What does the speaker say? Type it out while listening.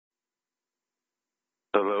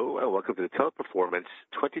Hello, and welcome to the Teleperformance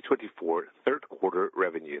 2024 third quarter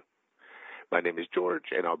revenue. My name is George,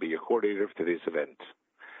 and I'll be your coordinator for today's event.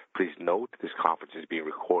 Please note this conference is being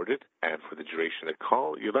recorded, and for the duration of the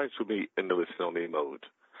call, your lines will be in the listen-only mode.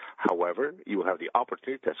 However, you will have the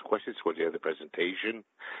opportunity to ask questions towards the end of the presentation,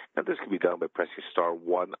 and this can be done by pressing star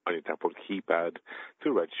 1 on your telephone keypad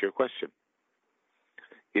to register your question.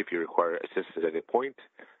 If you require assistance at any point,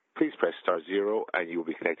 please press star 0, and you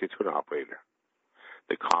will be connected to an operator.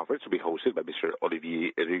 The conference will be hosted by Mr.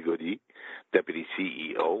 Olivier Rigaudy, Deputy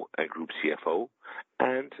CEO and Group CFO,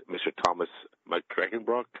 and Mr. Thomas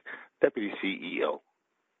McCrackenbrock, Deputy CEO.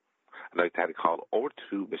 I'd like to hand the call over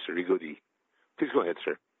to Mr. Rigaudy. Please go ahead,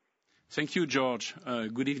 sir. Thank you, George.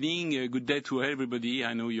 Good evening, good day to everybody.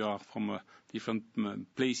 I know you are from a different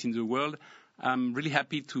place in the world. I'm really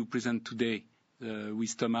happy to present today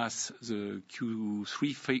with Thomas the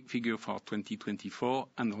Q3 figure for 2024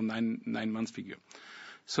 and the nine-month figure.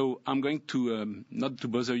 So I'm going to not to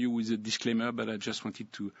bother you with a disclaimer, but I just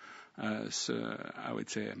wanted to, I would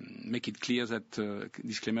say, make it clear that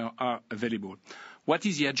disclaimers are available. What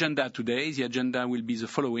is the agenda today? The agenda will be the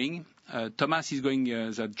following. Thomas is going,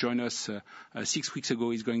 that joined us 6 weeks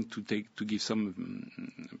ago, is going to give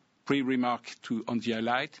some pre-remark on the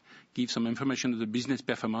highlight, give some information on the business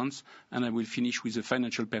performance, and I will finish with the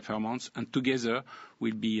financial performance, and together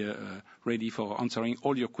we'll be ready for answering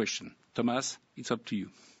all your questions. Thomas, it's up to you.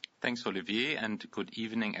 Thanks, Olivier, and good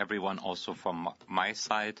evening, everyone, also from my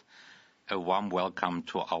side. A warm welcome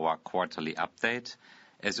to our quarterly update.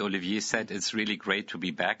 As Olivier said, it's really great to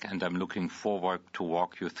be back, and I'm looking forward to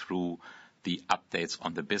walk you through the updates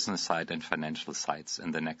on the business side and financial sides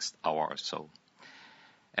in the next hour or so.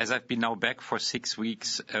 As I've been now back for 6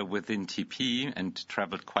 weeks within TP and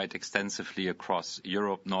traveled quite extensively across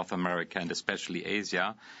Europe, North America, and especially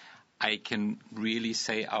Asia, I can really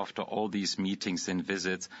say after all these meetings and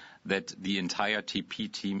visits that the entire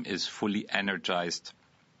TP team is fully energized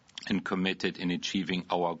and committed in achieving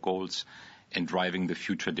our goals and driving the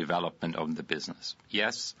future development of the business.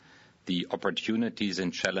 Yes, the opportunities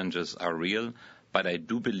and challenges are real, but I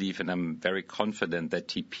do believe, and I'm very confident, that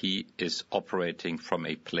TP is operating from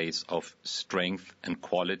a place of strength and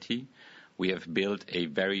quality. We have built a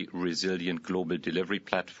very resilient global delivery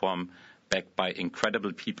platform backed by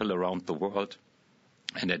incredible people around the world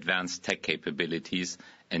and advanced tech capabilities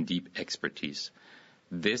and deep expertise.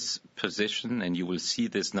 This position, and you will see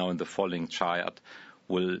this now in the following chart,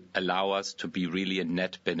 will allow us to be really a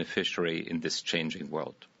net beneficiary in this changing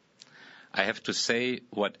world. I have to say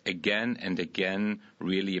what again and again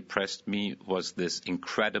really impressed me was this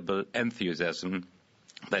incredible enthusiasm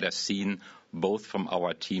that I've seen both from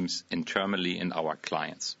our teams internally and our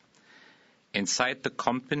clients. Inside the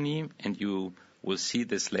company, and you will see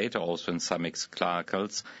this later also in some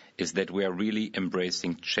examples, is that we are really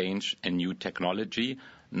embracing change and new technology,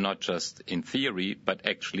 not just in theory, but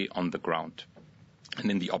actually on the ground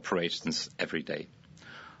and in the operations every day.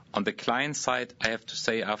 On the client side, I have to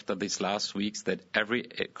say after these last weeks that every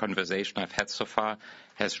conversation I've had so far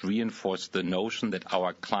has reinforced the notion that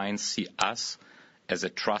our clients see us as a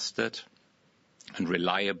trusted and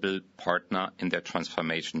reliable partner in their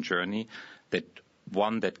transformation journey, that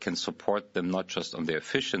one that can support them not just on their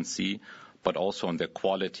efficiency, but also on their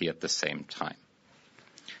quality at the same time.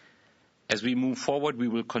 As we move forward, we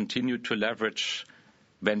will continue to leverage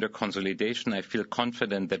vendor consolidation. I feel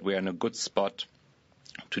confident that we are in a good spot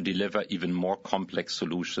to deliver even more complex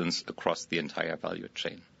solutions across the entire value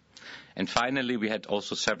chain. And finally, we had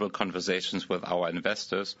also several conversations with our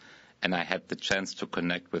investors, and I had the chance to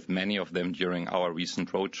connect with many of them during our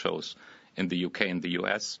recent roadshows in the UK and the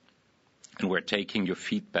US, and we're taking your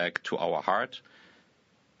feedback to our heart.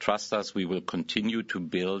 Trust us, we will continue to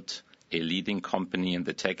build a leading company in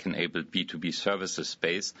the tech-enabled B2B services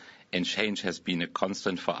space, and change has been a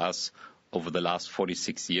constant for us over the last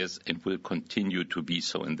 46 years and will continue to be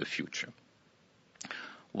so in the future.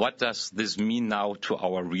 What does this mean now to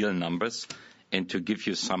our real numbers, and to give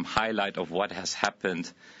you some highlight of what has happened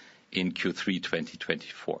in Q3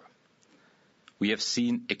 2024? We have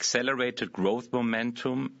seen accelerated growth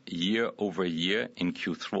momentum year over year in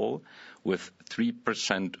Q3 with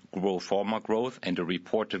 3% pro forma growth and a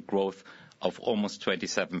reported growth of almost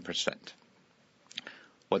 27%.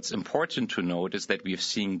 What's important to note is that we've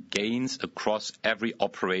seen gains across every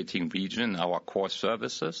operating region in our core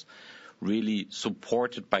services, really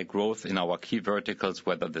supported by growth in our key verticals,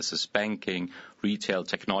 whether this is banking, retail,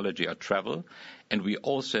 technology, or travel. And we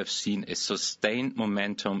also have seen a sustained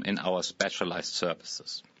momentum in our specialized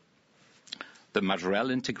services. The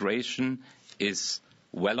Majorel integration is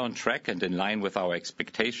well on track and in line with our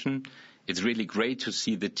expectation. It's really great to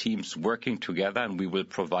see the teams working together, and we will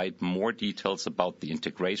provide more details about the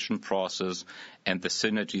integration process and the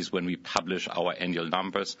synergies when we publish our annual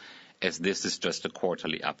numbers, as this is just a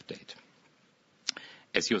quarterly update.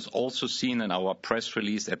 As you've also seen in our press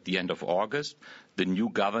release at the end of August, the new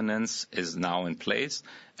governance is now in place.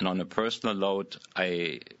 And on a personal note,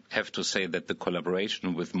 I have to say that the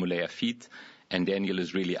collaboration with Moulay Hafid and Daniel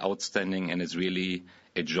is really outstanding, and it's really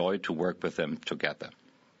a joy to work with them together.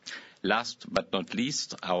 Last but not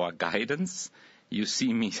least, our guidance. You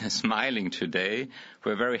see me smiling today.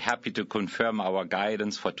 We're very happy to confirm our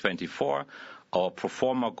guidance for 24. Our pro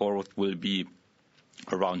forma growth will be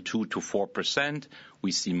around 2 to 4%.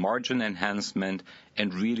 We see margin enhancement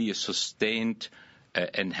and really a sustained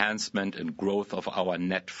enhancement and growth of our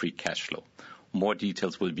net free cash flow. More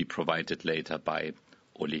details will be provided later by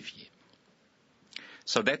Olivier.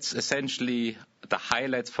 So that's essentially the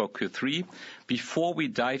highlights for Q3. Before we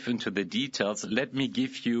dive into the details, let me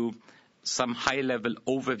give you some high-level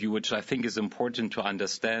overview, which I think is important to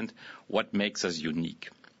understand what makes us unique.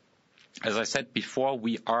 As I said before,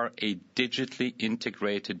 we are a digitally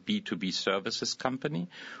integrated B2B services company.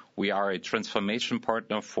 We are a transformation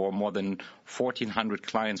partner for more than 1,400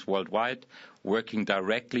 clients worldwide, working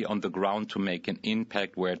directly on the ground to make an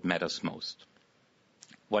impact where it matters most.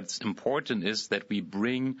 What's important is that we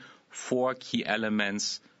bring 4 key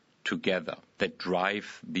elements together that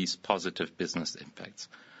drive these positive business impacts: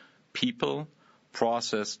 people,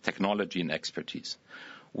 process, technology, and expertise.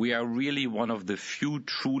 We are really one of the few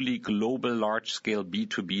truly global large-scale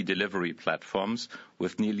B2B delivery platforms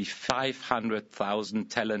with nearly 500,000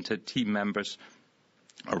 talented team members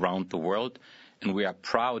around the world, and we are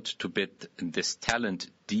proud to build this talent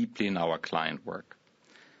deeply in our client work.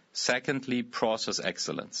 Secondly, process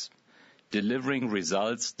excellence. Delivering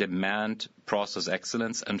results demand process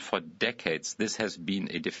excellence, and for decades this has been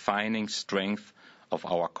a defining strength of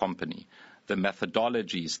our company. The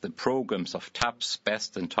methodologies, the programs of TAPS,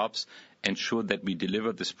 BEST, and TOPS ensure that we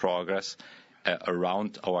deliver this progress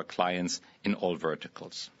around our clients in all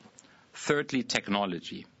verticals. Thirdly,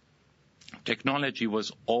 technology. Technology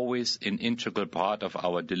was always an integral part of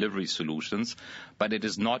our delivery solutions, but it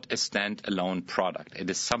is not a standalone product. It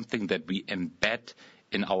is something that we embed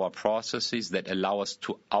in our processes that allow us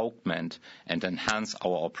to augment and enhance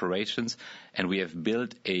our operations, and we have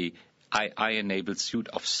built a AI-enabled suite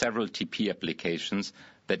of several TP applications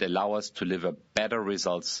that allow us to deliver better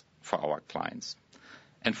results for our clients.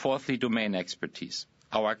 And fourthly, domain expertise.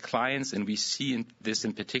 Our clients, and we see this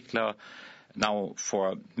in particular now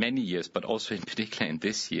for many years, but also in particular in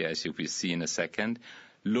this year, as you will see in a second,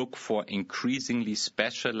 look for increasingly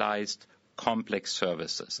specialized complex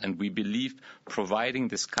services. And we believe providing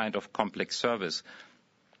this kind of complex service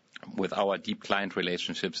with our deep client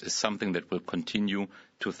relationships is something that will continue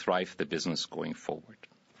to thrive the business going forward.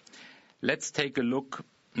 Let's take a look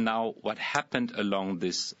now what happened along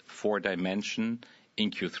this 4-dimension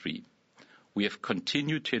in Q3. We have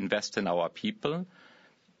continued to invest in our people,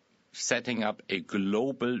 setting up a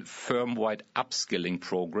global firm-wide upskilling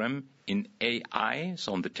program in AI,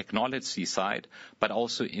 so on the technology side, but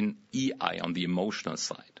also in EI, on the emotional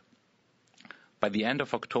side. By the end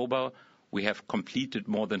of October, we have completed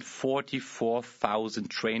more than 44,000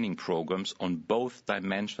 training programs on both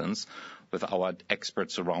dimensions with our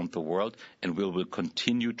experts around the world, and we will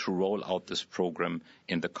continue to roll out this program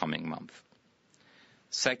in the coming month.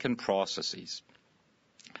 Second, processes.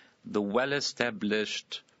 The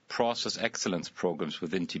well-established process excellence programs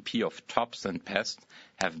within TP of TOPS and PEST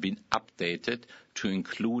have been updated to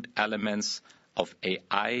include elements of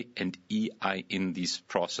AI and EI in these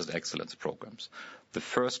process excellence programs. The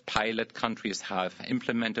first pilot countries have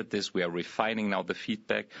implemented this. We are refining now the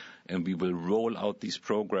feedback, and we will roll out these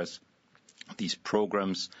programs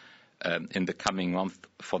in the coming month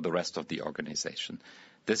for the rest of the organization.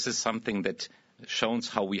 This is something that shows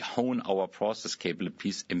how we hone our process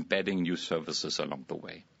capabilities, embedding new services along the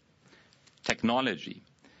way. Technology.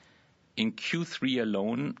 In Q3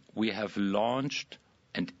 alone, we have launched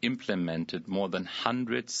and implemented more than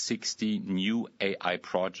 160 new AI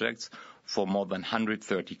projects for more than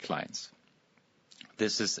 130 clients.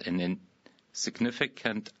 This is a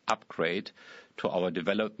significant upgrade to our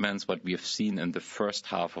developments, what we have seen in the first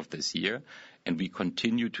half of this year, and we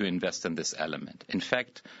continue to invest in this element. In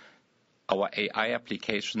fact, our AI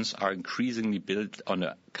applications are increasingly built on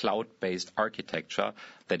a cloud-based architecture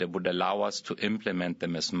that it would allow us to implement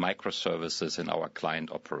them as microservices in our client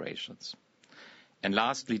operations. And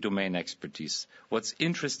lastly, domain expertise. What's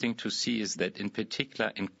interesting to see is that in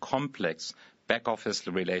particular in complex back-office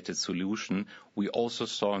related solution, we also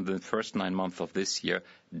saw in the first 9 months of this year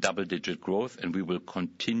double-digit growth, and we will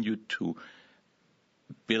continue to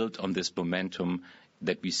build on this momentum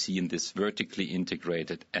that we see in this vertically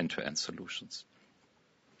integrated end-to-end solutions.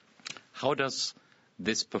 How does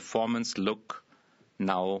this performance look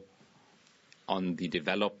now on the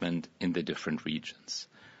development in the different regions?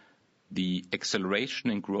 The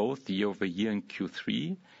acceleration in growth year-over-year in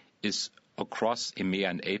Q3 is across EMEA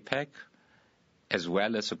and APAC, as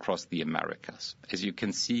well as across the Americas. As you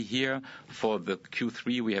can see here, for the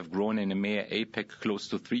Q3, we have grown in EMEA, APAC close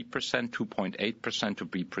to 3%, 2.8% to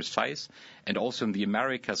be precise. And also in the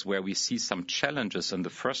Americas, where we see some challenges in the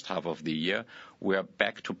first half of the year, we are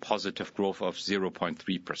back to positive growth of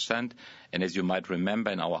 0.3%. And as you might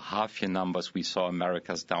remember, in our half-year numbers, we saw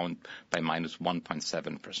Americas down by minus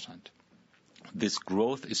 1.7%. This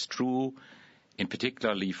growth is true in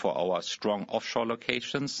particularly for our strong offshore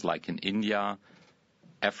locations, like in India,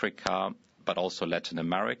 Africa, but also Latin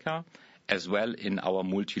America, as well in our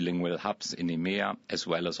multilingual hubs in EMEA, as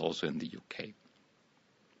well as also in the UK.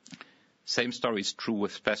 Same story is true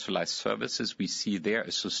with specialized services. We see there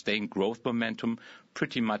a sustained growth momentum,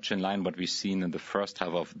 pretty much in line what we've seen in the first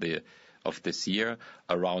half of this year,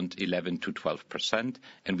 around 11 to 12%,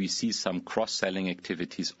 and we see some cross-selling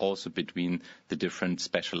activities also between the different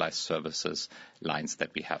specialized services lines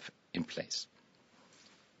that we have in place.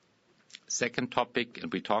 Second topic,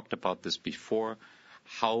 and we talked about this before,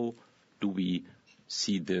 how do we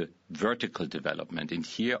see the vertical development? And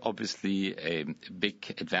here, obviously, a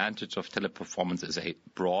big advantage of Teleperformance is a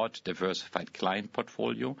broad, diversified client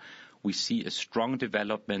portfolio. We see a strong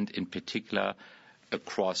development, in particular,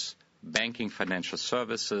 across banking, financial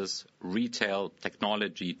services, retail,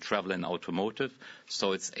 technology, travel, and automotive.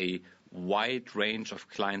 So it's a wide range of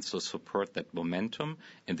clients who support that momentum,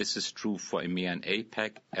 and this is true for EMEA and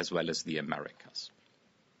APAC, as well as the Americas.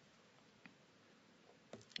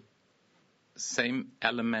 Same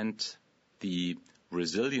element, the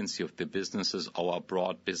resiliency of the businesses, our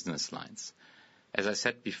broad business lines. As I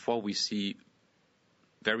said before, we see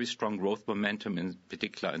very strong growth momentum, in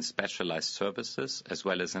particular in specialized services, as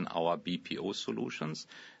well as in our BPO solutions.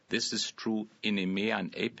 This is true in EMEA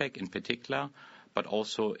and APAC in particular, but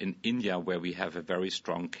also in India, where we have a very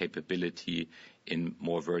strong capability in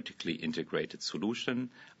more vertically integrated solution.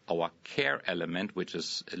 Our care element, which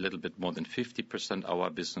is a little bit more than 50% of our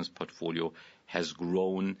business portfolio, has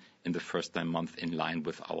grown in the first 9 months in line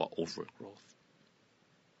with our overall growth.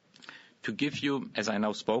 To give you, as I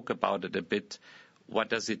now spoke about it a bit, what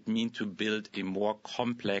does it mean to build a more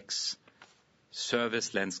complex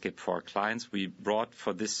service landscape for our clients? We brought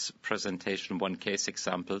for this presentation one case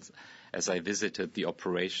example as I visited the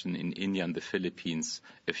operation in India and the Philippines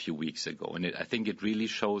a few weeks ago. And I think it really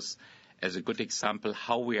shows as a good example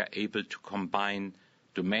how we are able to combine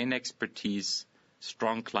domain expertise,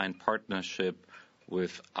 strong client partnership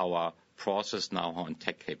with our process know-how and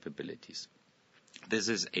tech capabilities. This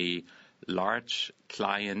is a large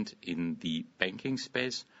client in the banking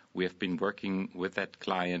space. We have been working with that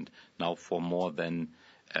client now for more than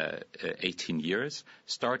 18 years,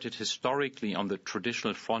 started historically on the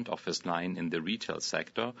traditional front office line in the retail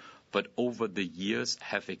sector, but over the years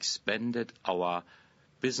have expanded our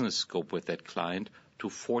business scope with that client to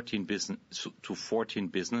 14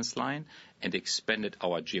 business line and expanded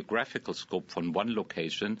our geographical scope from one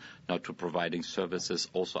location now to providing services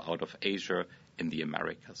also out of Asia and the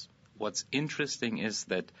Americas. What's interesting is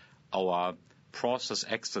that our process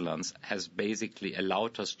excellence has basically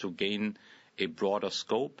allowed us to gain a broader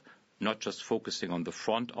scope, not just focusing on the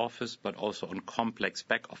front office, but also on complex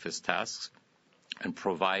back office tasks, and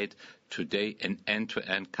provide today an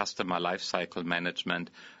end-to-end customer lifecycle management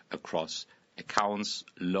across accounts,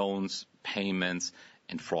 loans, payments,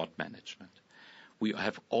 and fraud management. We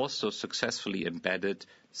have also successfully embedded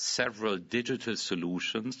several digital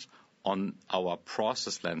solutions on our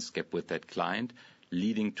process landscape with that client,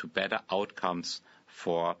 leading to better outcomes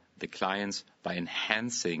for the clients by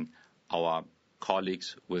enhancing our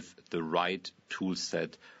colleagues with the right tool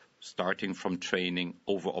set, starting from training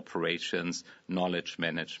over operations, knowledge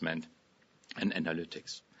management, and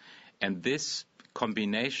analytics. And this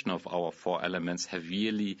combination of our 4 elements have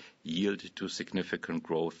really yielded to significant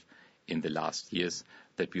growth in the last years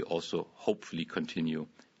that we also hopefully continue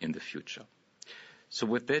in the future. So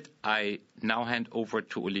with that, I now hand over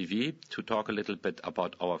to Olivier to talk a little bit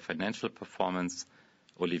about our financial performance.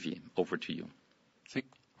 Olivier, over to you.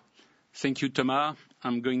 Thank you, Thomas.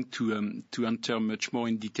 I'm going to enter much more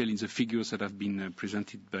in detail in the figures that have been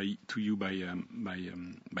presented to you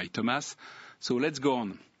by Thomas. So let's go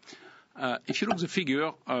on. If you look at the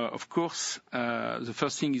figure, of course, the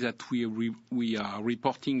first thing is that we are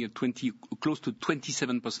reporting close to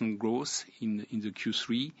 27% growth in the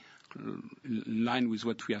Q3, in line with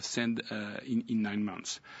what we have said in 9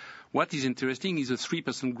 months. What is interesting is a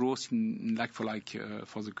 3% growth in like-for-like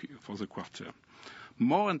for the quarter.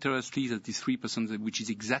 More interestingly, that is 3%, which is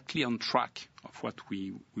exactly on track of what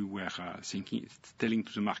we were telling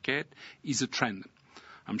to the market, is a trend.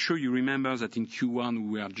 I'm sure you remember that in Q1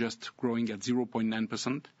 we were just growing at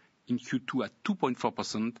 0.9%, in Q2 at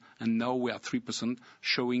 2.4%, and now we are 3%,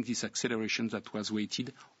 showing this acceleration that was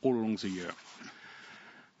weighted all along the year.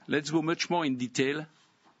 Let's go much more in detail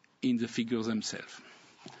in the figures themselves.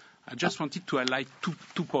 I just wanted to highlight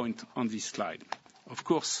two points on this slide. Of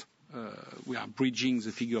course, we are bridging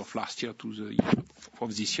the figure of last year to the year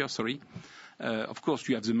of this year, sorry. Of course,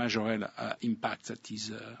 you have the Majorel impact that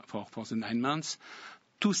is for the 9 months.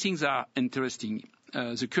 Two things are interesting.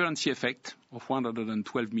 The currency effect of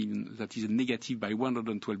 112 million, that is a negative by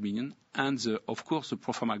 112 million, and of course, the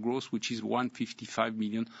pro forma growth, which is 155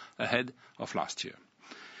 million ahead of last year.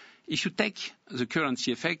 If you take the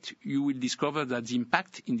currency effect, you will discover that the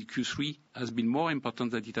impact in the Q3 has been more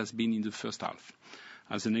important than it has been in the first half.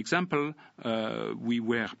 As an example, we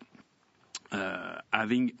were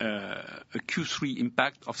having a Q3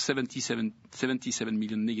 impact of 77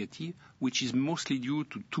 million negative, which is mostly due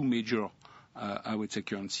to two major, I would say,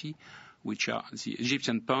 currency, which are the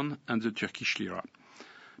Egyptian pound and the Turkish lira.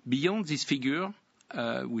 Beyond this figure,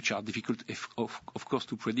 which are difficult, of course,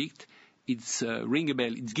 to predict, it's ring a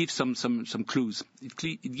bell. It gives some clues. It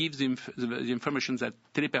gives the information that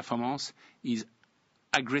Teleperformance is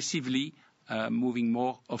aggressively moving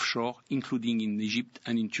more offshore, including in Egypt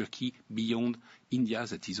and in Turkey, beyond India,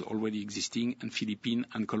 that is already existing, and Philippines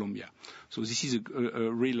and Colombia. So this is a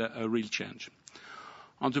real change.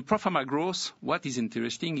 On the pro forma growth, what is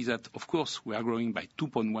interesting is that, of course, we are growing by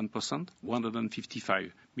 2.1%,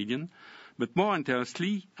 155 million. But more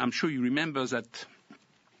interestingly, I'm sure you remember that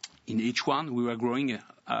in H1, we were growing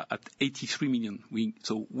at 83 million.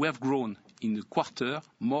 So we have grown in the quarter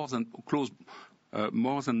more than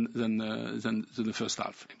the first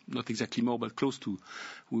half. Not exactly more, but close to.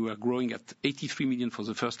 We were growing at 83 million for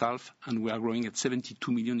the first half, and we are growing at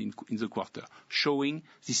 72 million in the quarter, showing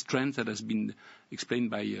this trend that has been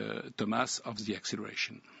explained by Thomas of the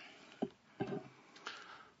acceleration.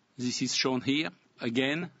 This is shown here.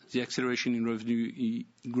 Again, the acceleration in revenue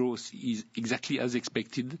growth is exactly as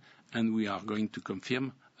expected, and we are going to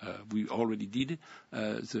confirm, we already did,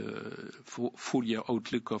 the full year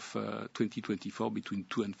outlook of 2024 between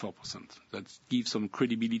 2% and 4%. That gives some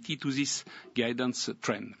credibility to this guidance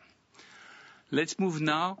trend. Let's move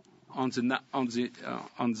now on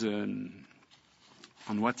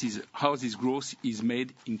how this growth is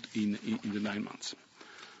made in the 9 months.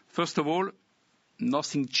 First of all,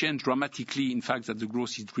 nothing changed dramatically. In fact, that the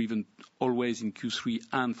growth is driven always in Q3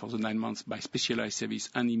 and for the 9 months by specialized service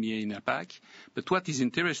and EMEA and APAC. But what is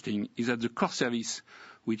interesting is that the core service,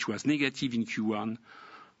 which was negative in Q1,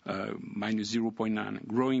 minus 0.9,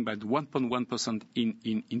 growing by 1.1%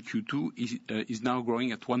 in Q2, is now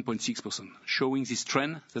growing at 1.6%, showing this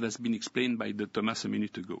trend that has been explained by Thomas a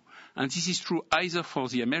minute ago. And this is true either for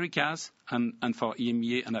the Americas and for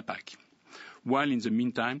EMEA and APAC. While in the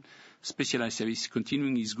meantime, specialized service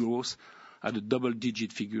continuing its growth at a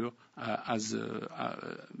double-digit figure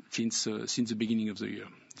since the beginning of the year.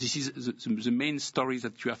 This is the main story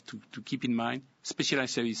that you have to keep in mind.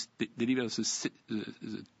 Specialized service delivers a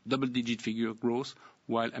double-digit figure growth,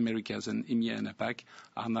 while Americas and EMEA and APAC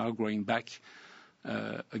are now growing back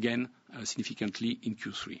again significantly in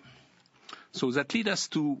Q3. So that leads us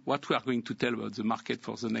to what we are going to tell about the market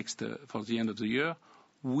for the end of the year.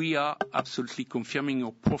 We are absolutely confirming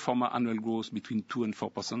our pro forma annual growth between 2% and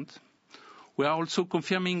 4%. We are also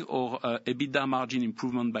confirming our EBITDA margin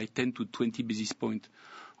improvement by 10 to 20 basis points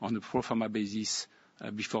on a pro forma basis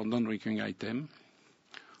before non-recurring item.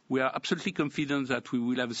 We are absolutely confident that we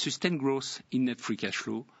will have a sustained growth in net free cash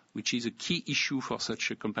flow, which is a key issue for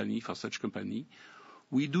such company.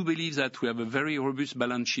 We do believe that we have a very robust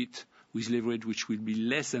balance sheet with leverage which will be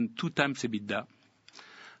less than 2 times EBITDA.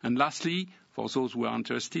 And lastly, for those who are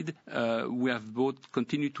interested, we have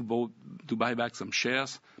continued to buy back some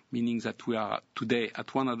shares, meaning that we are today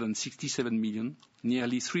at 167 million,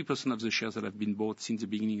 nearly 3% of the shares that have been bought since the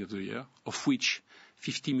beginning of the year, of which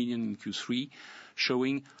 50 million in Q3,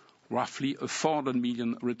 showing roughly a 400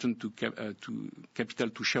 million return to capital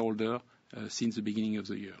to shareholder since the beginning of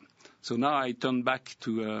the year. So now I turn back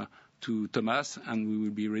to Thomas, and we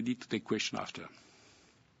will be ready to take questions after.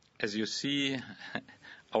 As you see,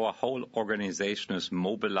 our whole organization is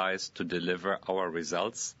mobilized to deliver our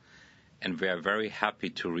results, and we are very happy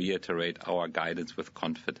to reiterate our guidance with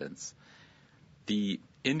confidence. The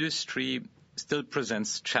industry still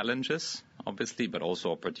presents challenges, obviously, but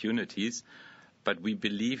also opportunities. But we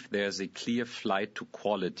believe there's a clear flight to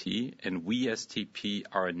quality, and we as TP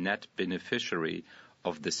are a net beneficiary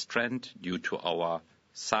of this trend due to our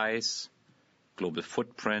size, global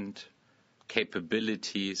footprint,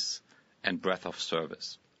 capabilities, and breadth of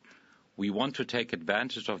service. We want to take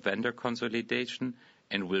advantage of vendor consolidation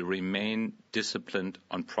and will remain disciplined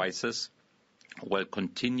on prices while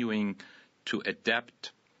continuing to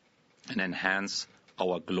adapt and enhance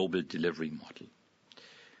our global delivery model.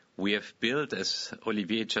 We have built, as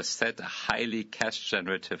Olivier just said, a highly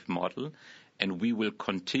cash-generative model, and we will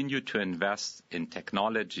continue to invest in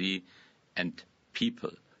technology and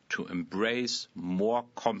people to embrace more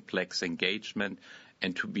complex engagement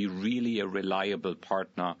and to be really a reliable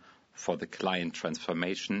partner for the client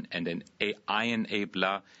transformation and an AI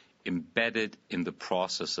enabler embedded in the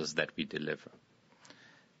processes that we deliver.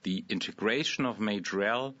 The integration of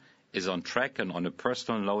Majorel is on track, and on a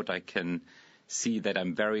personal note, I can see that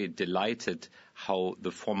I'm very delighted how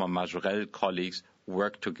the former Majorel colleagues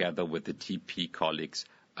work together with the TP colleagues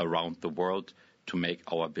around the world to make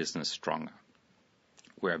our business stronger.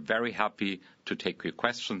 We're very happy to take your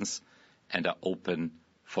questions and are open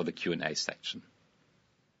for the Q&A section.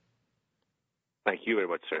 Thank you very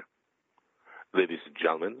much, sir. Ladies and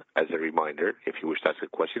gentlemen, as a reminder, if you wish to ask a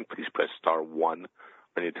question, please press star 1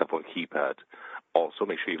 on your telephone keypad. Also,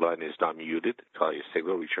 make sure your line is not muted to allow your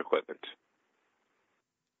signal to reach your equipment.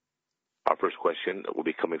 Our first question will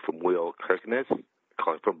be coming from Will Kirkness,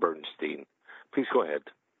 calling from Bernstein. Please go ahead.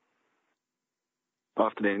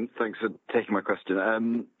 Afternoon. Thanks for taking my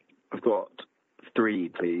question. I've got 3,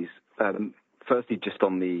 please. Firstly, just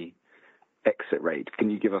on the exit rate, can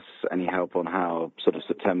you give us any help on how sort of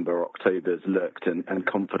September or October's looked and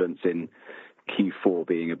confidence in Q4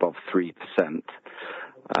 being above 3%?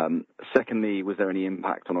 Secondly, was there any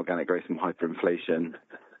impact on organic growth from hyperinflation?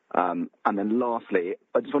 And then lastly,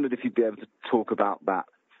 I just wondered if you'd be able to talk about that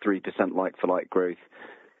 3% like-for-like growth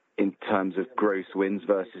in terms of gross wins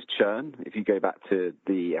versus churn. If you go back to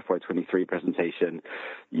the FY23 presentation,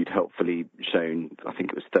 you'd helpfully shown, I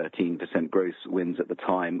think it was 13% gross wins at the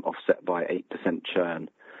time, offset by 8% churn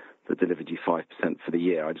that delivered you 5% for the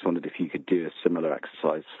year. I just wondered if you could do a similar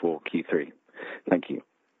exercise for Q3. Thank you.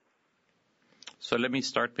 So let me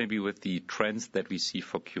start maybe with the trends that we see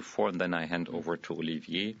for Q4, and then I hand over to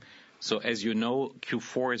Olivier. So as you know,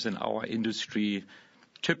 Q4 is in our industry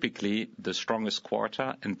typically the strongest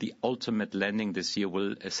quarter, and the ultimate landing this year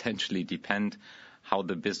will essentially depend how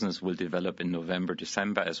the business will develop in November,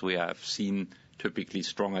 December, as we have seen typically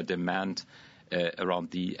stronger demand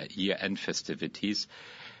around the year-end festivities.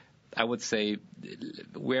 I would say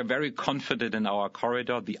we're very confident in our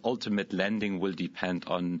corridor. The ultimate landing will depend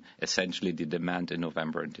on essentially the demand in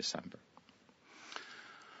November and December.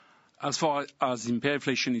 As far as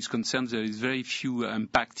hyperinflation is concerned, there is very few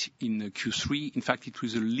impact in Q3. In fact, it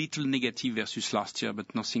was a little negative versus last year,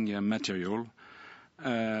 but nothing material.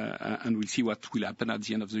 And we'll see what will happen at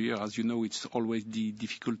the end of the year. As you know, it's always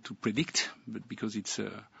difficult to predict, but because it's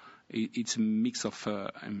a mix of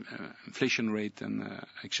inflation rate and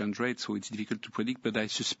exchange rate, so it's difficult to predict. But I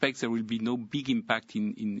suspect there will be no big impact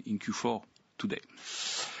in Q4 today.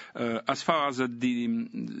 As far as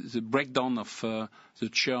the breakdown of the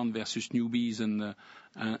churn versus newbies and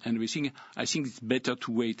everything, I think it's better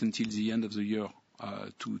to wait until the end of the year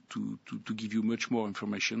to give you much more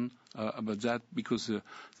information about that, because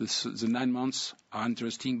the 9 months are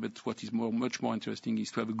interesting, but what is much more interesting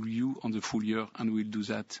is to have a view on the full year, and we'll do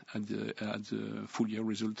that at the full year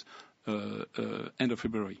result end of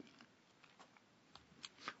February.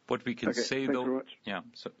 What we can say, though,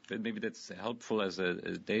 so maybe that's helpful as a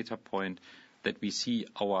data point, that we see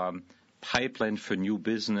our pipeline for new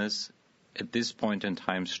business at this point in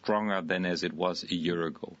time stronger than as it was a year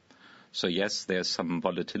ago. So yes, there's some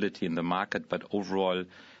volatility in the market, but overall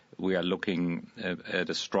we are looking at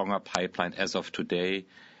a stronger pipeline as of today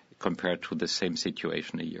compared to the same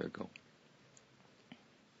situation a year ago.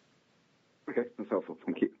 Okay, that's helpful.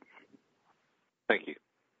 Thank you. Thank you.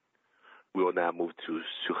 We will now move to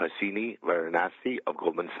Suhasini Varanasi of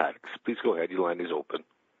Goldman Sachs. Please go ahead. Your line is open.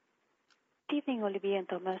 Good evening, Olivier and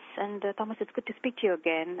Thomas. And Thomas, it's good to speak to you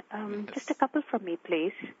again. Just a couple from me,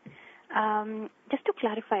 please. Just to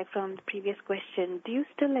clarify from the previous question, do you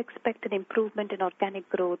still expect an improvement in organic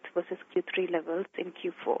growth versus Q3 levels in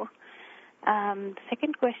Q4? The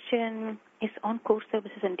second question is on core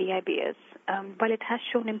services and DIBS. While it has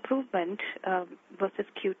shown improvement versus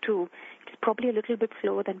Q2, it's probably a little bit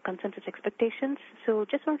slower than consensus expectations. So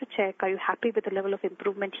just want to check, are you happy with the level of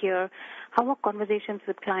improvement here? How are conversations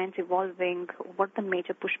with clients evolving? What are the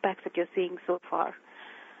major pushbacks that you're seeing so far?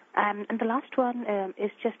 And the last one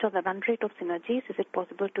is just on the run rate of synergies. Is it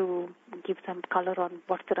possible to give some color on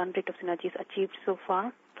what's the run rate of synergies achieved so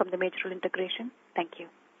far from the major integration? Thank you.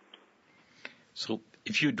 So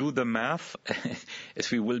if you do the math, as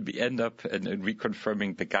we will end up and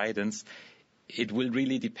reconfirming the guidance, it will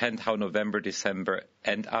really depend how November, December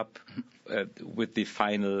end up with the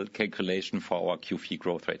final calculation for our Q3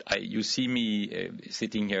 growth rate. You see me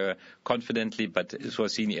sitting here confidently, but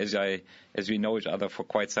Suhasini, as we know each other for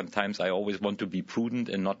quite some time, I always want to be prudent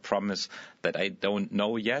and not promise that I don't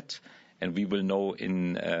know yet. And we will know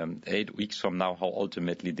in 8 weeks from now how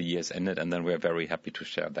ultimately the year's ended, and then we're very happy to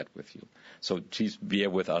share that with you. So please bear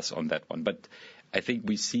with us on that one. But I think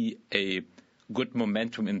we see a good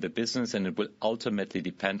momentum in the business, and it will ultimately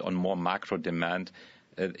depend on more macro demand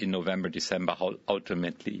in November, December, how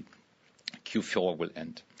ultimately Q4 will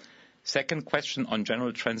end. Second question on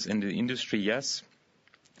general trends in the industry, yes.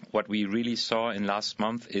 What we really saw in last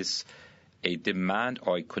month is a demand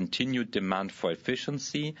or a continued demand for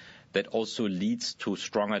efficiency that also leads to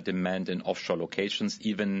stronger demand in offshore locations,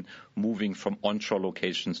 even moving from onshore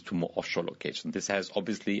locations to more offshore locations. This has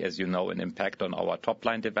obviously, as you know, an impact on our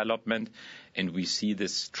top-line development, and we see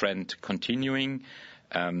this trend continuing.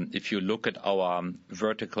 If you look at our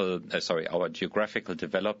our geographical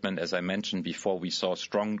development, as I mentioned before, we saw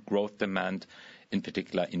strong growth demand, in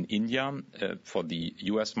particular in India, for the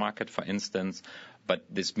US market, for instance. But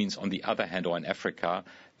this means, on the other hand, or in Africa,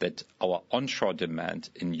 that our onshore demand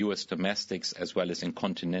in US domestics as well as in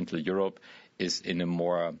continental Europe is in a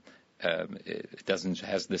more,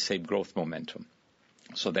 has the same growth momentum.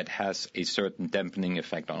 So that has a certain dampening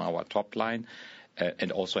effect on our top line,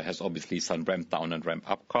 and also has obviously some ramp down and ramp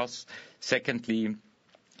up costs. Secondly,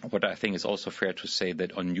 what I think is also fair to say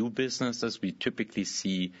that on new businesses, we typically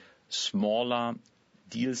see smaller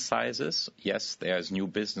deal sizes. Yes, there's new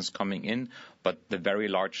business coming in, but the very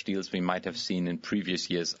large deals we might have seen in previous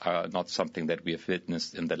years are not something that we have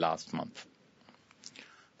witnessed in the last month.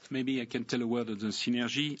 Maybe I can tell a word of the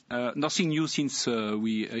synergy. Nothing new since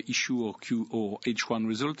we issue our H1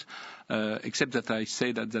 result, except that I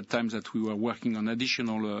said at that time that we were working on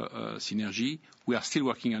additional synergy. We are still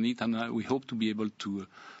working on it, and we hope to be able to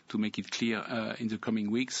make it clear in the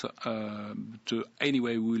coming weeks.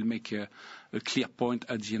 Anyway, we will make a clear point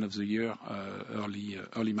at the end of the year,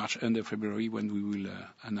 early March, end of February, when we will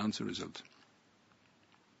announce the result.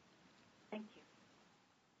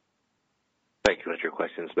 Thank you for your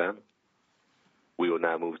questions, ma'am. We will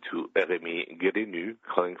now move to Rémi Guédenu,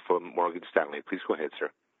 calling from Morgan Stanley. Please go ahead,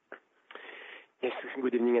 sir. Yes,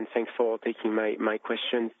 good evening, and thanks for taking my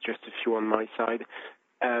questions. Just a few on my side.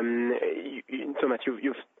 Thomas,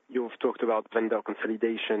 you've talked about vendor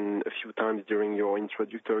consolidation a few times during your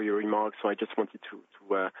introductory remarks, so I just wanted to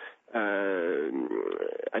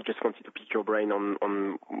pick your brain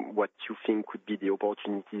on what you think could be the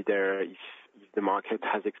opportunity there, if the market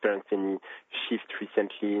has experienced any shift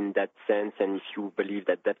recently in that sense, and if you believe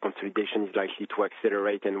that consolidation is likely to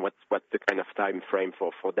accelerate, and what's the kind of time frame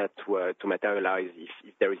for that to materialize,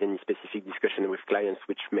 if there is any specific discussion with clients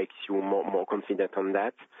which makes you more confident on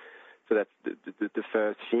that. So that's the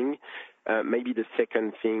first thing. Maybe the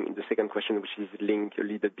second question, which is linked a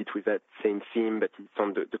little bit with that same theme, but it's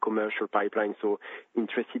on the commercial pipeline. So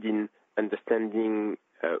interested in understanding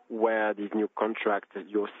where these new contracts that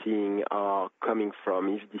you're seeing are coming from.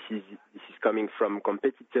 If this is coming from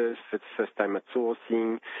competitors, first time at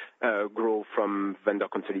sourcing, grow from vendor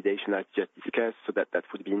consolidation as just discussed, so that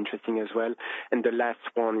would be interesting as well. And the last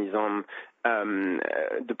one is on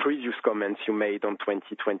the previous comments you made on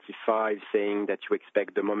 2025, saying that you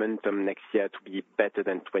expect the momentum next year to be better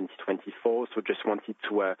than 2024. So just wanted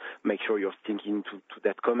to make sure you're sticking to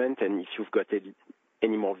that comment, and if you've got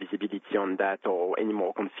any more visibility on that, or any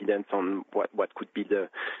more confidence on what could be the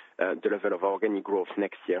level of organic growth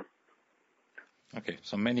next year. Okay,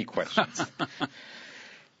 so many questions.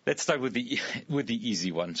 Let's start with the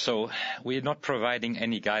easy one. So we're not providing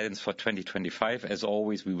any guidance for 2025. As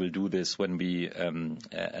always, we will do this when we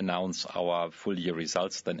announce our full year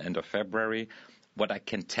results, then end of February. What I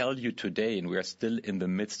can tell you today, and we are still in the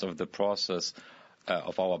midst of the process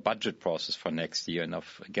of our budget process for next year and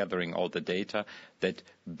of gathering all the data, that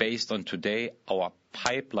based on today, our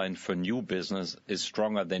pipeline for new business is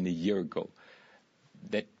stronger than a year ago.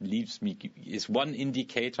 That is one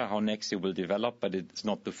indicator how next year will develop, but it's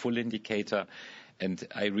not the full indicator. And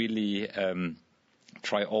I really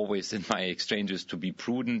try always in my exchanges to be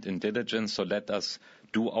prudent and diligent. So let us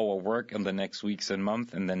do our work in the next weeks and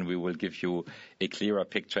months, and then we will give you a clearer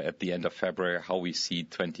picture at the end of February how we see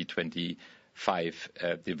 2025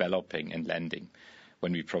 developing and landing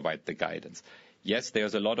when we provide the guidance. Yes,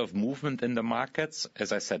 there's a lot of movement in the markets.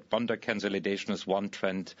 As I said, vendor consolidation is one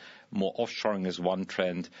trend, more offshoring is one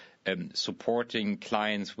trend, supporting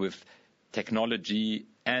clients with technology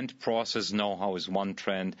and process know-how is one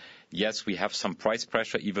trend. Yes, we have some price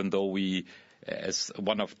pressure, even though we, as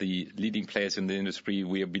one of the leading players in the industry,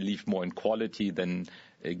 we believe more in quality than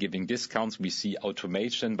giving discounts. We see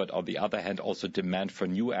automation, but on the other hand, also demand for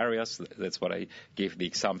new areas. That's what I gave the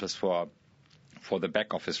examples for the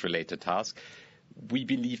back office related task. We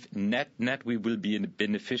believe net we will be a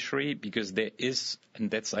beneficiary because there is,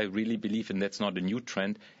 and that's I really believe, and that's not a new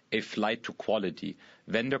trend, a flight to quality.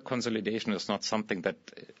 Vendor consolidation is not something that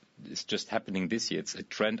is just happening this year. It's a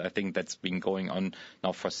trend, I think, that's been going on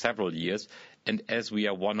now for several years. And as we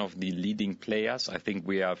are one of the leading players, I think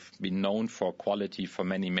we have been known for quality for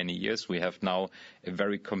many, many years. We have now a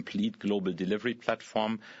very complete global delivery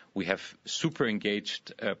platform. We have super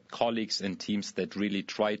engaged colleagues and teams that really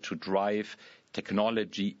try to drive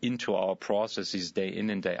technology into our processes day in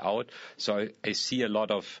and day out. So I see a lot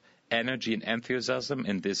of energy and enthusiasm,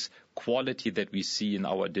 and this quality that we see in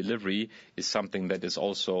our delivery is something that is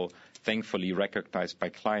also thankfully recognized by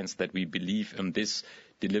clients, that we believe in this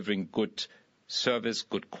delivering good service,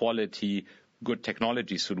 good quality, good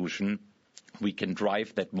technology solution. We can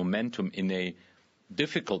drive that momentum in a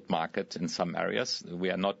difficult market in some areas.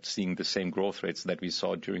 We are not seeing the same growth rates that we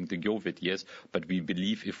saw during the COVID years, but we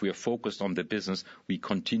believe if we are focused on the business, we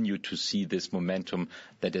continue to see this momentum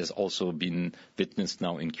that has also been witnessed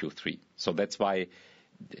now in Q3. So that's why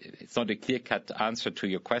it's not a clear-cut answer to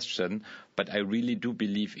your question, but I really do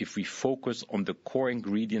believe if we focus on the core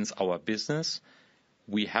ingredients, our business,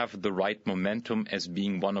 we have the right momentum as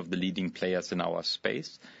being one of the leading players in our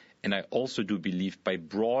space. And I also do believe by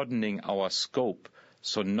broadening our scope,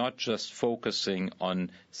 so not just focusing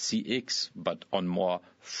on CX, but on more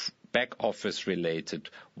back office related,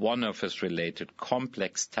 one office related,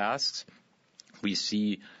 complex tasks, we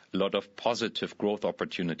see a lot of positive growth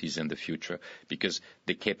opportunities in the future, because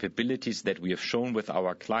the capabilities that we have shown with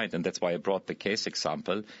our client, and that's why I brought the case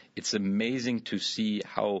example, it's amazing to see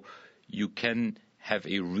how you can have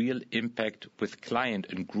a real impact with client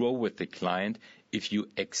and grow with the client if you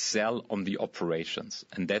excel on the operations.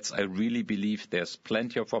 And that's, I really believe there's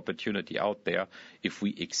plenty of opportunity out there if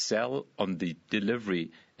we excel on the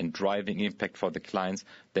delivery and driving impact for the clients,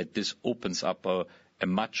 that this opens up a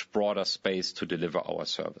much broader space to deliver our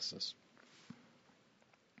services.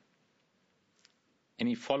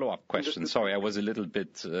 Any follow-up questions? Sorry, I was a little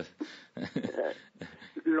bit...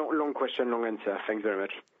 long question, long answer. Thanks very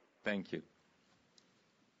much. Thank you.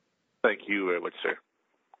 Thank you very much, sir.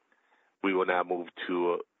 We will now move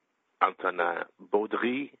to Antonin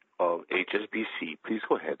Baudry of HSBC. Please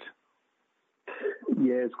go ahead.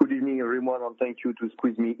 Yes, good evening, everyone, and thank you to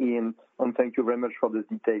squeeze me in, and thank you very much for the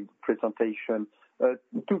detailed presentation.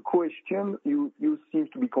 Two questions. You seem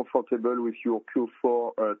to be comfortable with your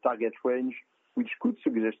Q4 target range, which could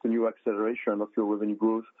suggest a new acceleration of your revenue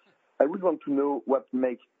growth. I would want to know what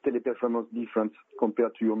makes Teleperformance different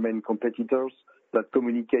compared to your main competitors that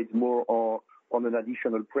communicate more on an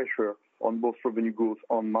additional pressure on both revenue growth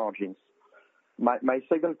and margins. My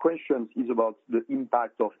second question is about the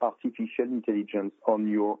impact of artificial intelligence on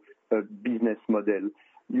your business model.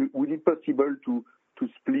 Would it be possible to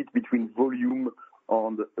split between volume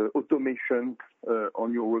and automation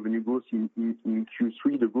on your revenue growth in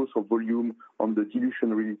Q3, the growth of volume on the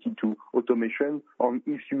dilution related to automation, and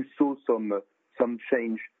if you saw some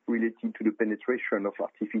change related to the penetration of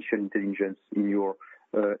artificial intelligence in your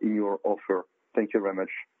offer? Thank you very much.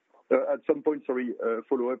 At some point,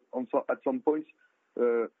 follow up. At some point,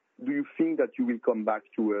 do you think that you will come back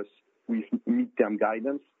to us with midterm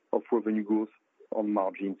guidance of revenue growth on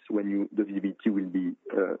margins when the visibility will be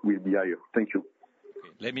higher? Thank you.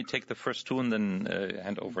 Okay. Let me take the first two and then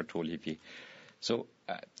hand over to Olivier. So,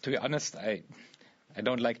 to be honest, I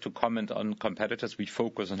don't like to comment on competitors. We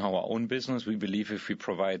focus on our own business. We believe if we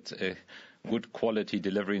provide a good quality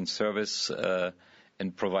delivery and service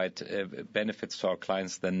and provide benefits to our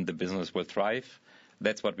clients, then the business will thrive.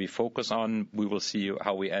 That's what we focus on. We will see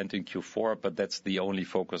how we end in Q4, but that's the only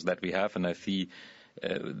focus that we have, and I see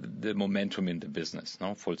the momentum in the business,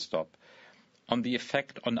 no, full stop. On the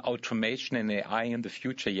effect on automation and AI in the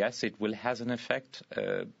future, yes, it will have an effect.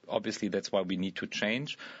 Obviously, that's why we need to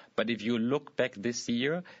change. But if you look back this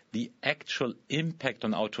year, the actual impact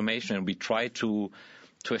on automation, and we try to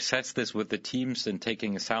to assess this with the teams and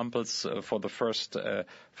taking samples for the first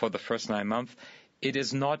 9 months. It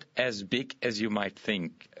is not as big as you might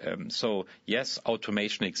think. So yes,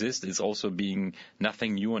 automation exists. It's also being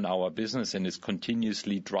nothing new in our business, and it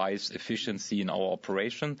continuously drives efficiency in our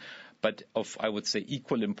operation. But of, I would say,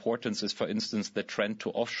 equal importance is, for instance, the trend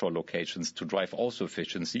to offshore locations to drive also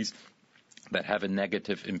efficiencies that have a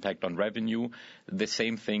negative impact on revenue. The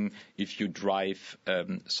same thing if you drive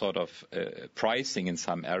pricing in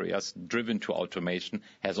some areas driven to automation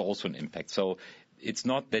has also an impact. So it's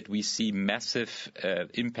not that we see massive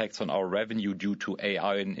impacts on our revenue due to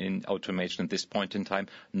AI in automation at this point in time,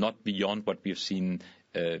 not beyond what we've seen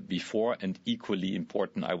before, and equally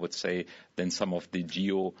important, I would say, than some of the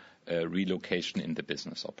geo relocation in the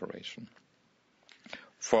business operation.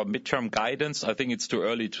 For midterm guidance, I think it's too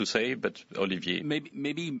early to say, but Olivier.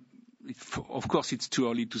 Maybe of course, it's too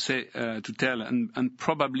early to say, to tell, and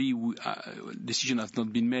probably decision has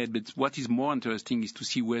not been made. But what is more interesting is to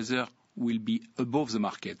see whether we'll be above the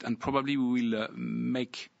market, and probably we will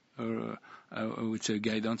make with a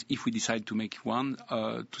guidance if we decide to make one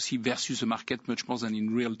to see versus the market much more than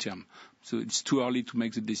in real term. So it's too early to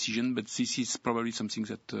make the decision, but this is probably something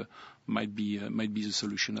that might be the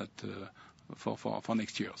solution for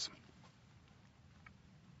next years.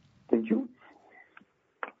 Thank you.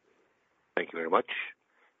 Thank you very much.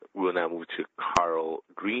 We'll now move to Carl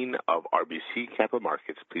Green of RBC Capital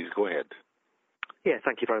Markets. Please go ahead. Yeah,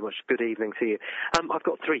 thank you very much. Good evening to you. I've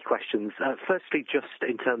got 3 questions. Firstly, just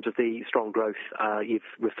in terms of the strong growth you've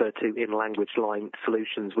referred to in language line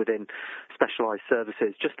solutions within specialized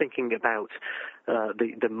services, just thinking about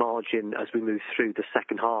the margin as we move through the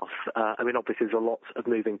second half. I mean, obviously there's a lot of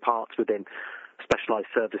moving parts within specialized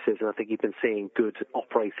services, and I think you've been seeing good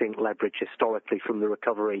operating leverage historically from the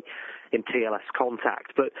recovery in TLS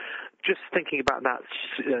Contact. But just thinking about that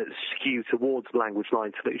skew towards language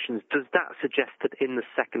line solutions, does that suggest that in the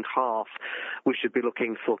second half we should be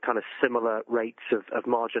looking for kind of similar rates of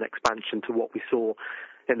margin expansion to what we saw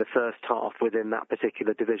in the first half within that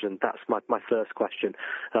particular division? That's my first question.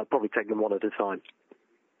 Probably take them one at a time.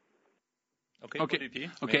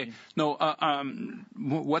 Okay. No,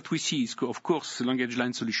 what we see is, of course, language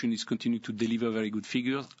line solution is continuing to deliver very good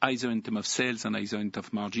figures, either in terms of sales and either in terms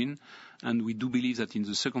of margin. And we do believe that in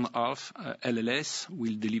the second half, LLS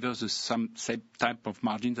will deliver the same type of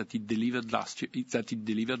margin that it delivered last year.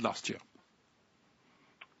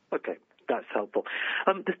 Okay. That's helpful.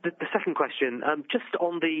 The second question, just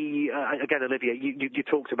on the, again, Olivier, you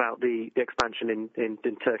talked about the expansion in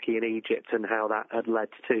Turkey and Egypt and how that had led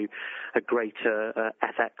to a greater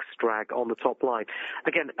FX drag on the top line.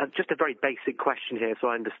 Again, just a very basic question here so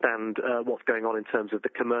I understand what's going on in terms of the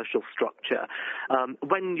commercial structure.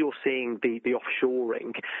 When you're seeing the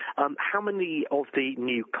offshoring, how many of the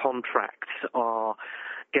new contracts are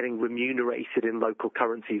getting remunerated in local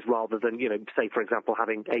currencies rather than, say, for example,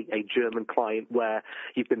 having a German client where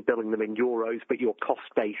you've been billing them in euros, but your cost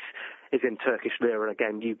base is in Turkish lira, and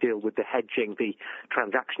again, you deal with the hedging, the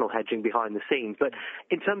transactional hedging behind the scenes. But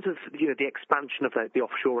in terms of the expansion of the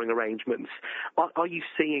offshoring arrangements, are you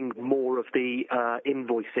seeing more of the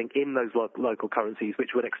invoicing in those local currencies,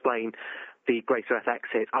 which would explain the greater FX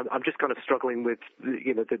hit? I'm just kind of struggling with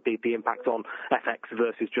the impact on FX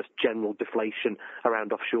versus just general deflation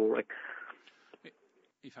around offshoring.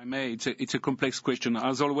 If I may, it's a complex question.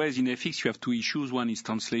 As always in FX, you have 2 issues. One is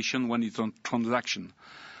translation, one is transaction.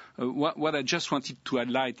 What I just wanted to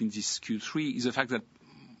highlight in this Q3 is the fact that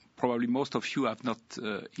probably most of you have not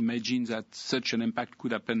imagined that such an impact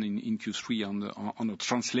could happen in Q3 on the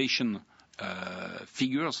translation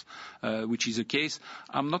figures, which is the case.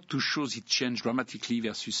 I'm not too sure it changed dramatically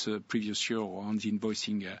versus previous year or on the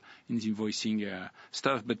invoicing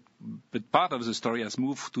stuff, but part of the story has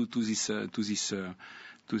moved to this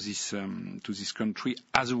country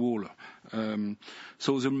as a whole.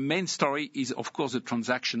 So the main story is, of course, the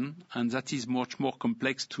transaction, and that is much more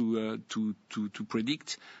complex to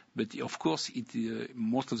predict. But of course, it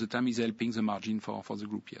most of the time is helping the margin for the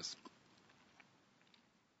group. Yes.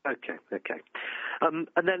 Okay. And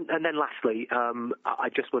then lastly, I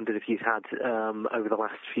just wondered if you'd had over the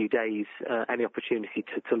last few days any opportunity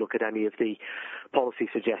to look at any of the policy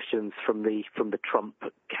suggestions from the Trump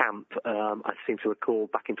camp. I seem to recall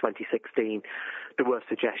back in 2016 there were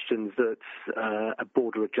suggestions that a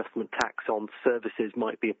border adjustment tax on services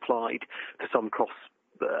might be applied to some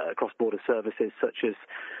cross-border services such as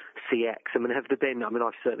CX. I mean, have there been,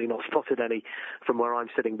 I've certainly not spotted any from where I'm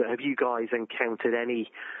sitting, but have you guys encountered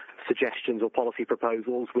any suggestions or policy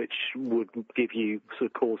proposals which would give you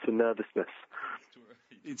sort of cause for nervousness?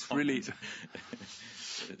 It's really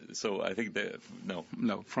So I think no.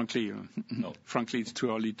 No, frankly, no. Frankly, it's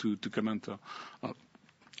too early to comment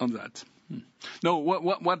on that. No,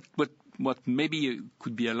 what maybe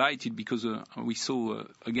could be highlighted, because we saw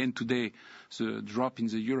again today the drop in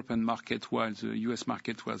the European market while the US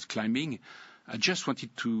market was climbing. I just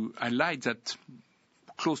wanted to highlight that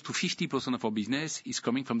close to 50% of our business is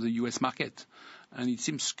coming from the US market. And it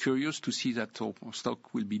seems curious to see that our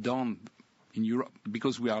stock will be down in Europe,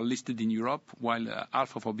 because we are listed in Europe, while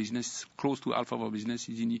half of our business, close to half of our business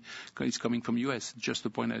is coming from US. Just a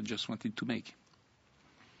point I just wanted to make.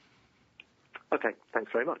 Okay,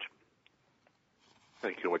 thanks very much.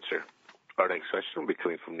 Thank you very much, sir. Our next question will be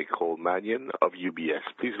coming from Nicole Mannion of UBS.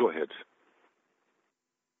 Please go ahead.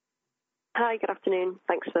 Hi, good afternoon.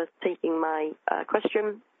 Thanks for taking my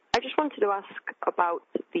question. I just wanted to ask about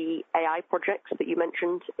the AI projects that you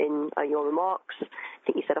mentioned in your remarks. I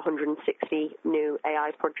think you said 160 new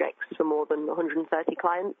AI projects for more than 130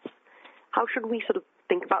 clients. How should we sort of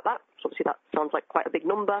think about that? So obviously, that sounds like quite a big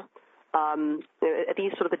number. Are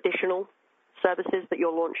these sort of additional services that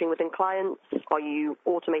you're launching within clients? Are you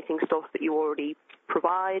automating stuff that you already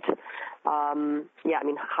provide?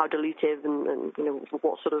 How dilutive and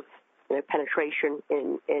what sort of penetration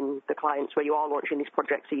in the clients where you are launching these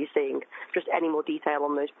projects are you seeing? Just any more detail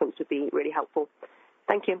on those points would be really helpful.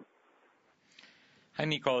 Thank you. Hi,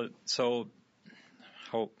 Nicole. So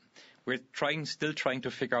we're still trying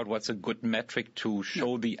to figure out what's a good metric to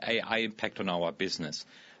show the AI impact on our business.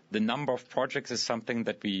 The number of projects is something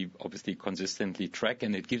that we obviously consistently track,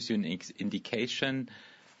 and it gives you an indication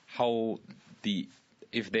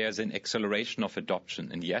if there's an acceleration of adoption.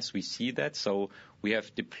 And yes, we see that. So we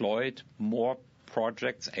have deployed more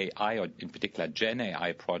projects, AI, or in particular Gen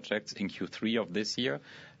AI projects, in Q3 of this year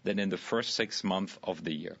than in the first 6 months of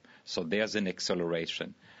the year. So there's an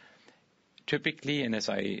acceleration. Typically, and as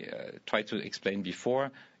I tried to explain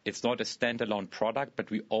before, it's not a standalone product, but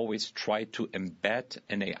we always try to embed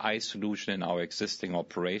an AI solution in our existing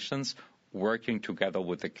operations, working together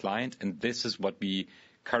with the client. And this is what we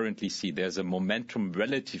currently see. There's a momentum,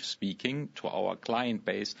 relative speaking, to our client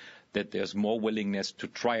base, that there's more willingness to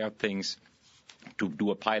try out things, to do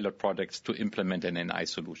a pilot project, to implement an AI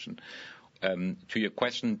solution. To your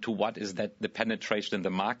question, to what is that the penetration in the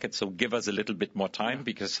market? So give us a little bit more time,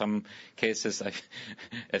 because some cases,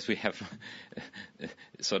 as we have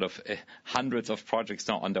sort of hundreds of projects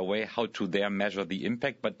now underway, how to there measure the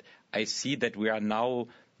impact. But I see that we are now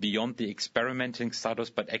beyond the experimenting status,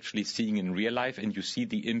 but actually seeing in real life, and you see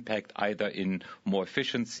the impact either in more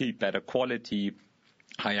efficiency, better quality,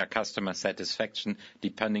 higher customer satisfaction,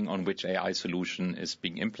 depending on which AI solution is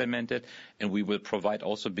being implemented. And we will provide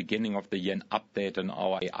also beginning of the year an update on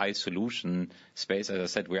our AI solution space. As I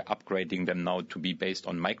said, we're upgrading them now to be based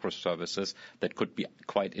on microservices. That could be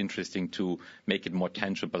quite interesting to make it more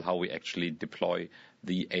tangible how we actually deploy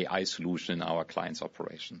the AI solution in our clients'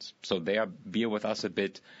 operations. So bear with us a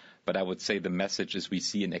bit, but I would say the message is we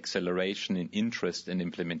see an acceleration in interest in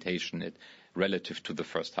implementation relative to the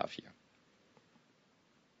first half year.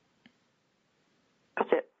 That's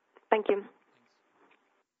it. Thank you.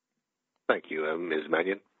 Thank you, Ms.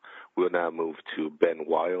 Mannion. We'll now move to Ben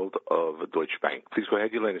Wild of Deutsche Bank. Please go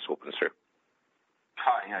ahead. Your line is open, sir.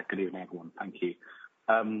 Hi. Good evening, everyone. Thank you.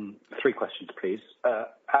 3 questions, please.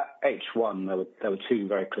 At H1, there were 2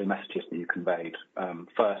 very clear messages that you conveyed.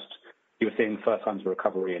 First, you were seeing first signs of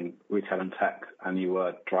recovery in retail and tech, and you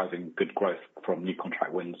were driving good growth from new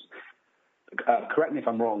contract wins. Correct me if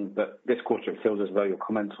I'm wrong, but this quarter it feels as though your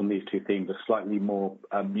comments on these 2 themes are slightly more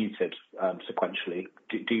muted sequentially.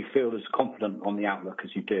 Do you feel as confident on the outlook as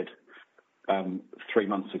you did 3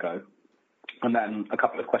 months ago? And then a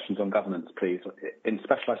couple of questions on governance, please. In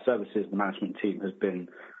specialized services, the management team has been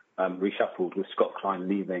reshuffled with Scott Klein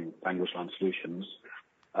leaving Language Line Solutions.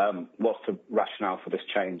 What's the rationale for this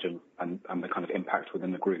change and the kind of impact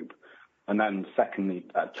within the group? And then secondly,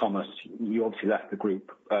 Thomas, you obviously left the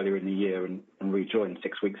group earlier in the year and rejoined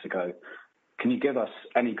 6 weeks ago. Can you give us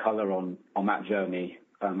any color on that journey,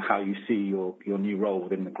 how you see your new role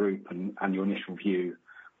within the group and your initial view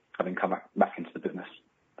having come back into the business?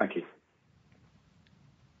 Thank you.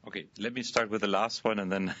 Okay, let me start with the last one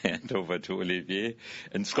and then hand over to Olivier.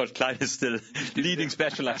 And Scott Klein is still leading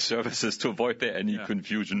specialized services to avoid there any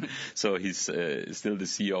confusion. So he's still the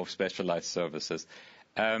CEO of specialized services.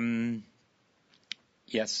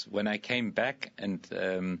 Yes, when I came back,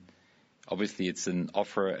 and obviously it's an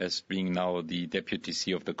offer as being now the deputy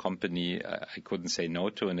CEO of the company, I couldn't say no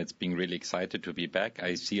to, and it's being really excited to be back.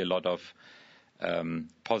 I see a lot of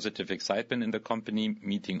positive excitement in the company,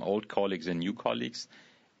 meeting old colleagues and new colleagues.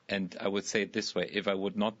 And I would say it this way, if I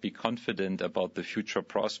would not be confident about the future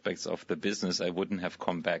prospects of the business, I wouldn't have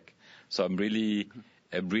come back. So I'm really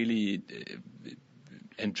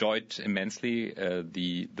enjoyed immensely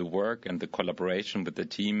the work and the collaboration with the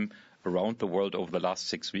team around the world over the last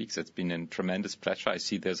 6 weeks. It's been a tremendous pleasure. I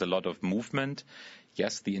see there's a lot of movement.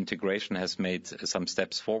 Yes, the integration has made some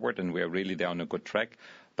steps forward, and we're really there on a good track.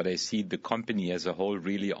 But I see the company as a whole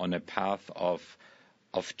really on a path of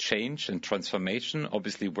change and transformation,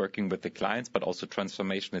 obviously working with the clients, but also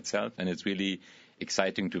transformation itself. And it's really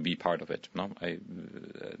exciting to be part of it. No,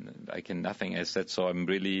 I can nothing else said. So I'm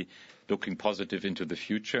really looking positive into the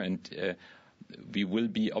future. And we will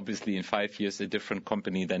be obviously in 5 years a different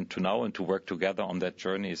company than to now. And to work together on that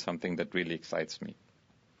journey is something that really excites me.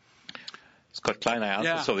 Scott Klein, I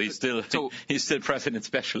answer, so he's still president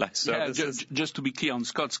specialized services. Just to be clear on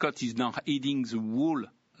Scott is now heading the whole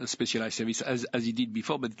specialized service as he did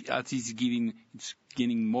before, but as it's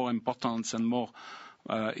gaining more importance and more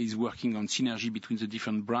is working on synergy between the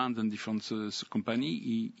different brands and different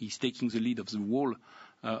company. He's taking the lead of the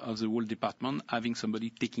whole department, having somebody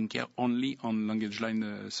taking care only on language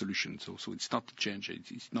line solution. So it's not a change.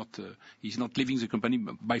 He's not leaving the company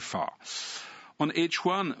by far. On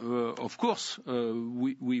H1, of course,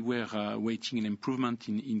 we were waiting an improvement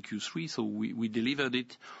in Q3, so we delivered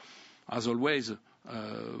it. As always,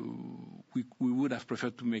 we would have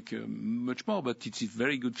preferred to make much more, but it's a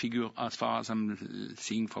very good figure as far as I'm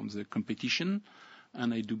seeing from the competition.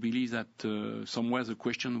 And I do believe that somewhere the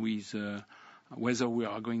question with whether we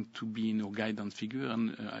are going to be in our guidance figure,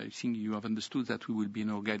 and I think you have understood that we will be in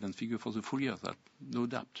our guidance figure for the full year, that no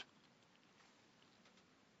doubt.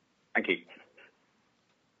 Thank you.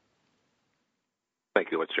 Thank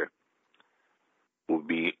you very much, sir. We'll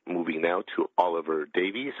be moving now to Oliver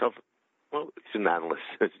Davies he's an analyst.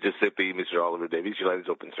 It's just simply Mr. Oliver Davies. Your line is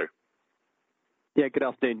open, sir. Yeah, good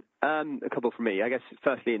afternoon. A couple from me. I guess,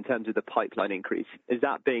 firstly, in terms of the pipeline increase, is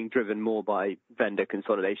that being driven more by vendor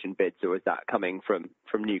consolidation bids, or is that coming from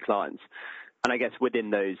new clients? And I guess within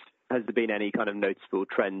those, has there been any kind of noticeable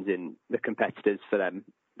trends in the competitors for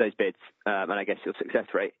those bids, and I guess your success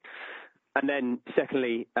rate? And then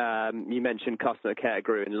secondly, you mentioned customer care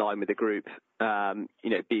grew in line with the group.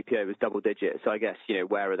 BPO was double digit. So I guess,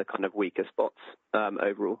 where are the kind of weaker spots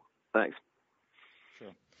overall? Thanks.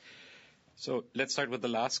 Sure. So let's start with the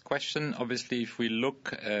last question. Obviously, if we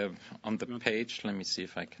look on the page, let me see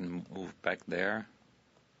if I can move back there.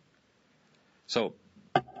 So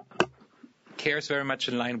care is very much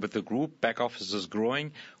in line with the group. Back office is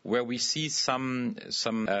growing, where we see some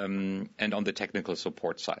and on the technical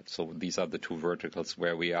support side. So these are the two verticals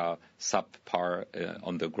where we are subpar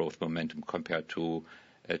on the growth momentum compared to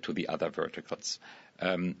the other verticals.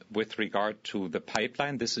 With regard to the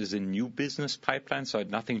pipeline, this is a new business pipeline, so it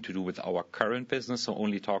had nothing to do with our current business. So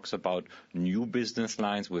only talks about new business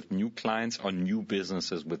lines with new clients or new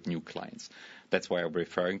businesses with new clients. That's why I'm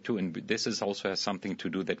referring to. And this is also has something to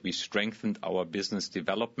do that we strengthened our business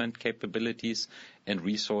development capabilities and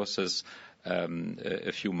resources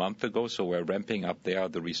a few months ago. So we're ramping up there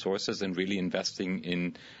the resources and really investing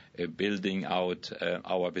in building out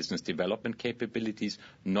our business development capabilities,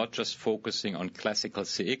 not just focusing on classical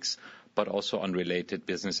CX, but also on related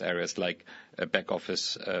business areas like back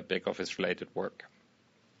office related work.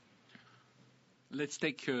 Let's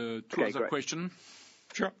take two other questions.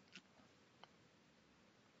 Sure.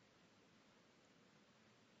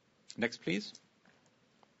 Next, please.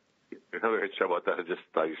 Sorry about that. Just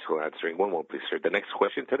answering one more, please, sir. The next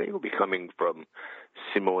question today will be coming from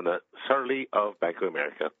Simona Sarli of Bank of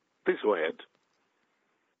America. Please go ahead.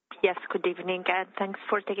 Yes, good evening, and thanks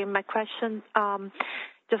for taking my question.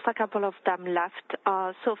 Just a couple of them left.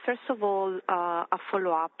 So first of all, a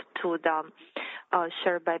follow-up to the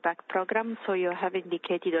share buyback program. So you have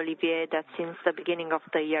indicated, Olivier, that since the beginning of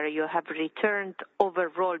the year you have returned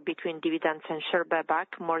overall between dividends and share buyback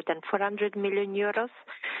more than 400 million euros.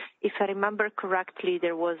 If I remember correctly,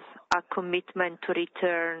 there was a commitment to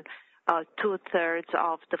return 2/3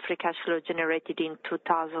 of the free cash flow generated in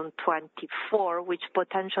 2024, which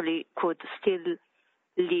potentially could still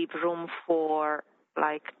leave room for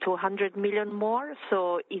like 200 million more.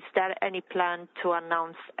 So is there any plan to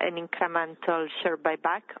announce an incremental share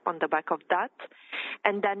buyback on the back of that?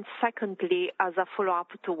 And then secondly, as a follow-up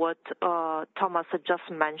to what Thomas had just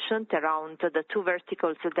mentioned around the two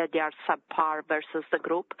verticals that they are subpar versus the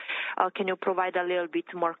group, can you provide a little bit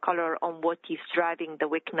more color on what is driving the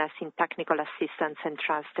weakness in technical assistance and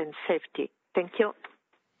trust and safety? Thank you.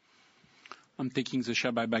 I'm taking the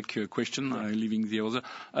share buyback question, leaving the other.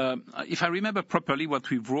 If I remember properly, what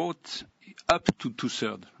we wrote up to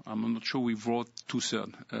two-thirds. I'm not sure we wrote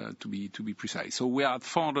two-thirds, to be precise. So we are at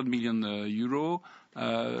 400 million euro.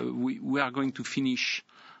 We are going to finish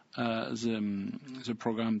the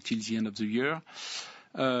program till the end of the year.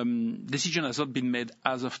 Decision has not been made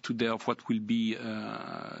as of today of what will be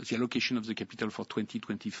the allocation of the capital for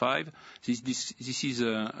 2025. This is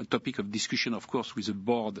a topic of discussion, of course, with the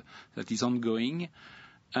board that is ongoing.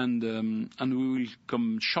 And we will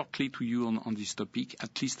come shortly to you on this topic,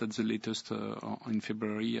 at least at the latest in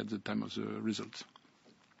February at the time of the results.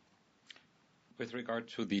 With regard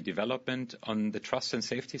to the development on the trust and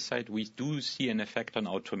safety side, we do see an effect on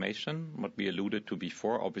automation, what we alluded to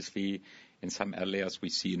before. Obviously, in some areas we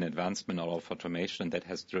see an advancement of automation that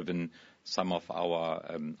has driven some of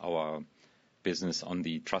our business on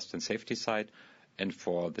the trust and safety side. And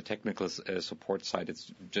for the technical support side,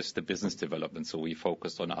 it's just the business development. So we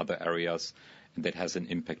focused on other areas, and that has an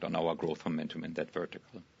impact on our growth momentum in that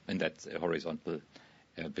vertical, in that horizontal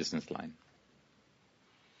business line.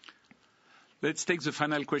 Let's take the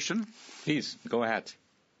final question. Please, go ahead.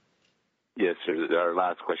 Yes, sir. Our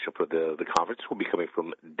last question for the conference will be coming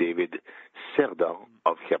from David Cerdan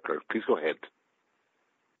of Kepler. Please go ahead.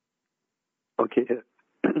 Okay.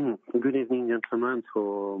 Good evening, gentlemen.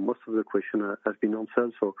 So most of the question has been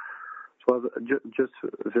answered. So just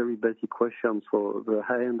a very basic question. So the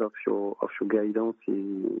high end of your guidance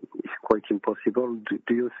is quite impossible.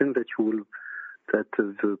 Do you think that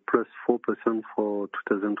the plus 4% for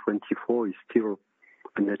 2024 is still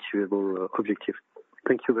an achievable objective?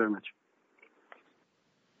 Thank you very much.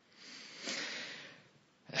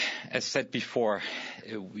 As said before,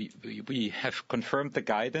 we have confirmed the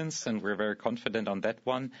guidance, and we're very confident on that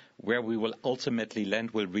one. Where we will ultimately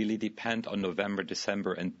land will really depend on November,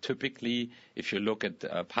 December. And typically, if you look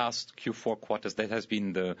at past Q4 quarters, that has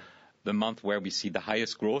been the month where we see the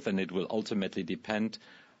highest growth, and it will ultimately depend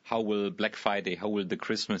how will Black Friday, how will the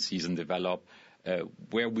Christmas season develop,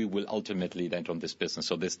 where we will ultimately land on this business.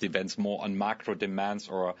 So this depends more on macro demands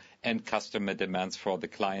or end customer demands for the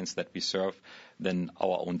clients that we serve than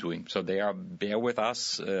our own doing. So bear with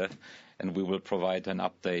us, and we will provide an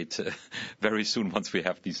update very soon once we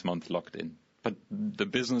have this month locked in. But the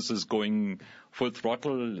business is going full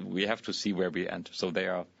throttle. We have to see where we end. So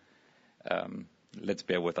let's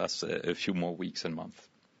bear with us a few more weeks and months.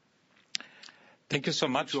 Thank you so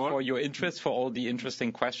much for your interest, for all the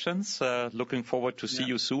interesting questions. Looking forward to see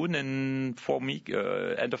you soon in 4 weeks,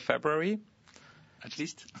 end of February. At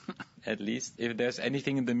least. At least. If there's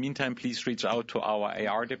anything in the meantime, please reach out to our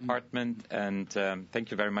AR department. And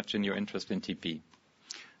thank you very much in your interest in TP.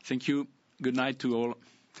 Thank you. Good night to all.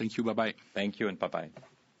 Thank you. Bye-bye. Thank you and bye-bye.